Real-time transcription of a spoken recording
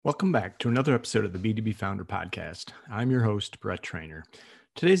Welcome back to another episode of the B2B Founder Podcast. I'm your host, Brett Trainer.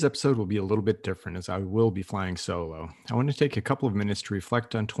 Today's episode will be a little bit different as I will be flying solo. I want to take a couple of minutes to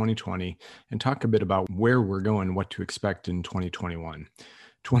reflect on 2020 and talk a bit about where we're going and what to expect in 2021.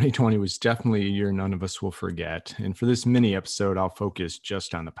 2020 was definitely a year none of us will forget. And for this mini episode, I'll focus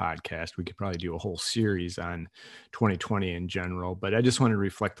just on the podcast. We could probably do a whole series on 2020 in general, but I just want to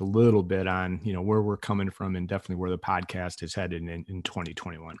reflect a little bit on, where we're coming from and definitely where the podcast is headed in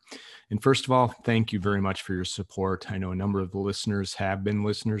 2021. And first of all, thank you very much for your support. I know a number of the listeners have been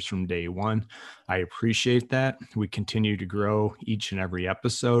listeners from day one. I appreciate that. We continue to grow each and every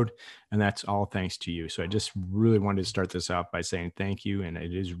episode, and that's all thanks to you. So I just really wanted to start this out by saying thank you, and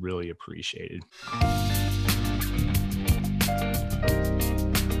it is really appreciated.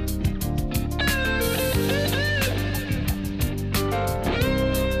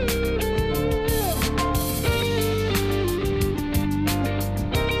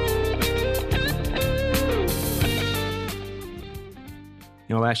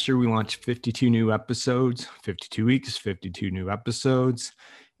 Last year we launched 52 new episodes, 52 weeks, 52 new episodes,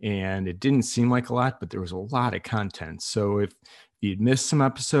 and it didn't seem like a lot, but there was a lot of content. So if you'd missed some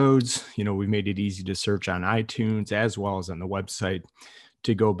episodes, we made it easy to search on iTunes as well as on the website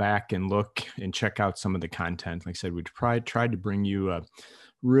to go back and look and check out some of the content. Like I said, we tried to bring you a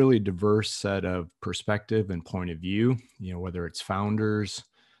really diverse set of perspective and point of view, whether it's founders,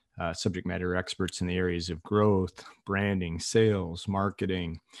 subject matter experts in the areas of growth, branding, sales,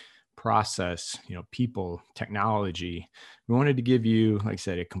 marketing, process, people, technology. We wanted to give you, like I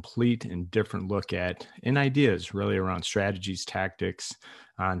said, a complete and different look at and ideas really around strategies, tactics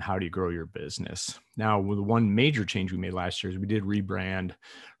on how do you grow your business. Now, with one major change we made last year is we did rebrand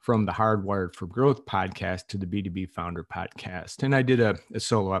from the Hardwired for Growth podcast to the B2B Founder podcast. And I did a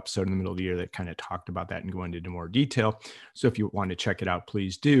solo episode in the middle of the year that kind of talked about that and go into more detail. So if you want to check it out,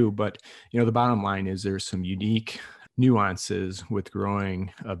 please do. But, the bottom line is there's some unique nuances with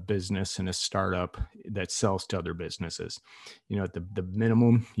growing a business and a startup that sells to other businesses. At the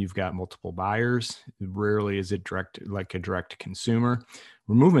minimum, you've got multiple buyers. Rarely is it like a direct to consumer.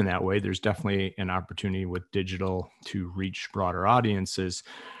 We're moving that way. There's definitely an opportunity with digital to reach broader audiences,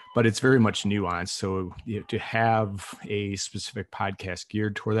 but it's very much nuanced. So to have a specific podcast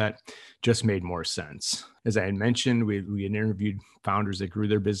geared toward that just made more sense. As I had mentioned, we had interviewed founders that grew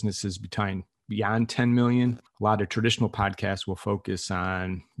their businesses beyond 10 million. A lot of traditional podcasts will focus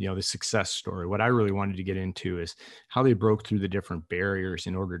on, the success story. What I really wanted to get into is how they broke through the different barriers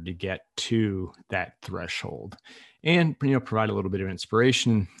in order to get to that threshold and, provide a little bit of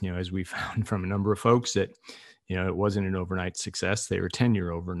inspiration, as we found from a number of folks that, it wasn't an overnight success. They were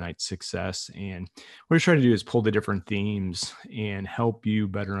 10-year overnight success. And what I try to do is pull the different themes and help you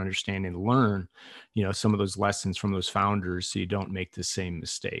better understand and learn, some of those lessons from those founders so you don't make the same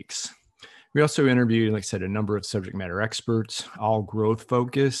mistakes. We also interviewed, like I said, a number of subject matter experts, all growth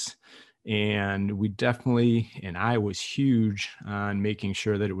focused. And I was huge on making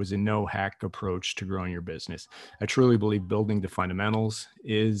sure that it was a no hack approach to growing your business. I truly believe building the fundamentals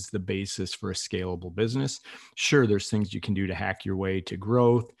is the basis for a scalable business. Sure, there's things you can do to hack your way to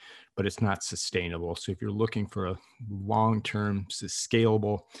growth, but it's not sustainable. So if you're looking for a long-term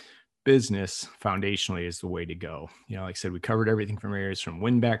scalable business, foundationally is the way to go. Like I said, we covered everything from areas from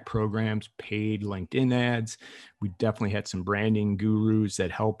win-back programs, paid LinkedIn ads. We definitely had some branding gurus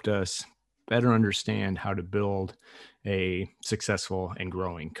that helped us better understand how to build a successful and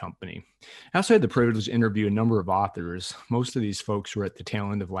growing company. I also had the privilege to interview a number of authors. Most of these folks were at the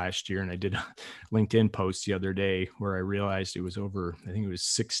tail end of last year, and I did a LinkedIn post the other day where I realized it was over, I think it was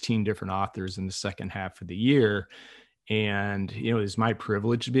 16 different authors in the second half of the year. And, it's my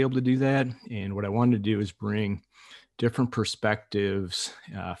privilege to be able to do that. And what I wanted to do is bring different perspectives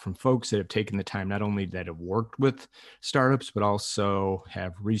from folks that have taken the time, not only that have worked with startups, but also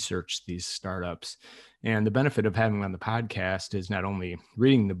have researched these startups. And the benefit of having them on the podcast is not only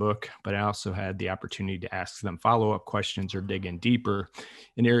reading the book, but I also had the opportunity to ask them follow-up questions or dig in deeper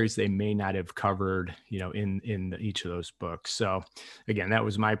in areas they may not have covered, in each of those books. So again, that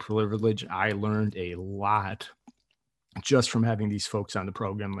was my privilege. I learned a lot just from having these folks on the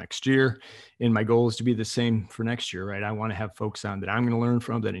program next year. And my goal is to be the same for next year, right? I want to have folks on that I'm going to learn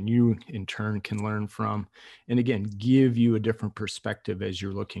from, that you in turn can learn from. And again, give you a different perspective as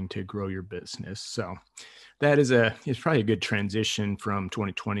you're looking to grow your business. So that it's probably a good transition from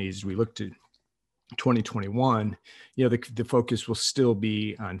 2020 as we look to 2021. The focus will still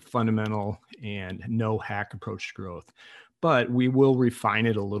be on fundamental and no hack approach to growth. But we will refine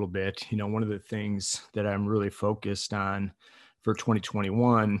it a little bit. One of the things that I'm really focused on for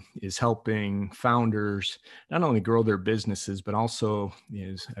 2021 is helping founders not only grow their businesses, but also,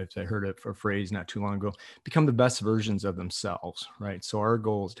 as I heard a phrase not too long ago, become the best versions of themselves, right? So our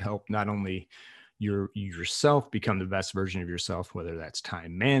goal is to help not only yourself become the best version of yourself, whether that's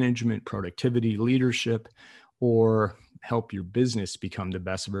time management, productivity, leadership, or help your business become the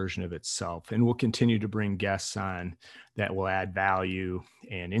best version of itself. And we'll continue to bring guests on that will add value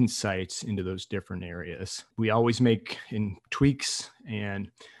and insights into those different areas. We always make in tweaks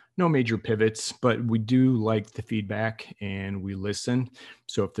and no major pivots, but we do like the feedback and we listen.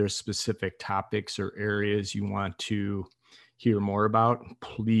 So if there's specific topics or areas you want to hear more about,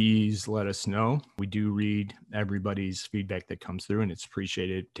 please let us know. We do read everybody's feedback that comes through, and it's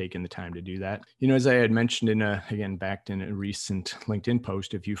appreciated taking the time to do that. As I had mentioned back in a recent LinkedIn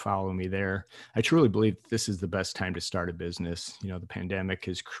post, if you follow me there, I truly believe this is the best time to start a business. The pandemic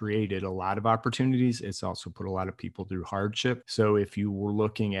has created a lot of opportunities. It's also put a lot of people through hardship. So if you were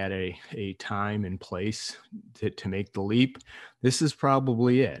looking at a time and place to make the leap, this is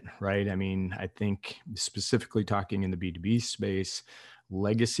probably it, right? I mean, I think specifically talking in the B2B space,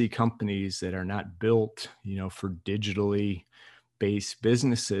 legacy companies that are not built, for digitally based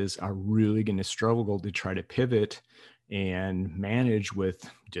businesses are really going to struggle to try to pivot and manage with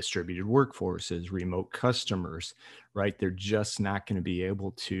distributed workforces, remote customers, right? They're just not going to be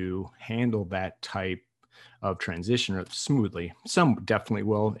able to handle that type of transition smoothly. Some definitely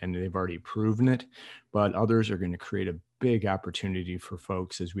will, and they've already proven it, but others are going to create a big opportunity for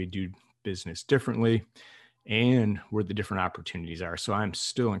folks as we do business differently and where the different opportunities are. So I'm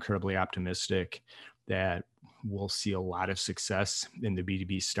still incredibly optimistic that we'll see a lot of success in the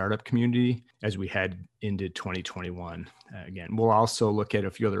B2B startup community as we head into 2021. Again, we'll also look at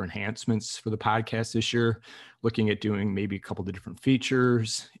a few other enhancements for the podcast this year, looking at doing maybe a couple of different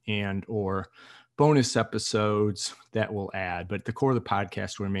features and or bonus episodes that we'll add, but the core of the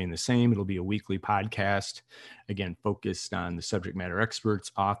podcast will remain the same. It'll be a weekly podcast, again, focused on the subject matter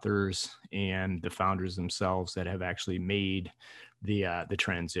experts, authors, and the founders themselves that have actually made the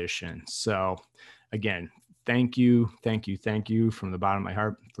transition. So again, thank you from the bottom of my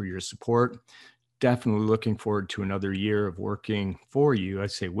heart for your support. Definitely looking forward to another year of working for you. I'd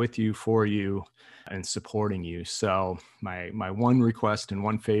say with you, for you, and supporting you. So my one request and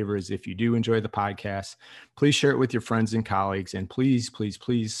one favor is if you do enjoy the podcast, please share it with your friends and colleagues, and please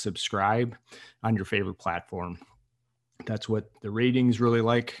subscribe on your favorite platform. That's what the ratings really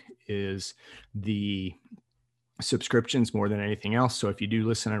like, is the subscriptions more than anything else. So if you do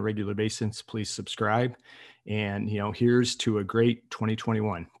listen on a regular basis, please subscribe. And here's to a great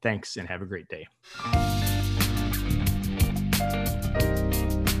 2021. Thanks and have a great day.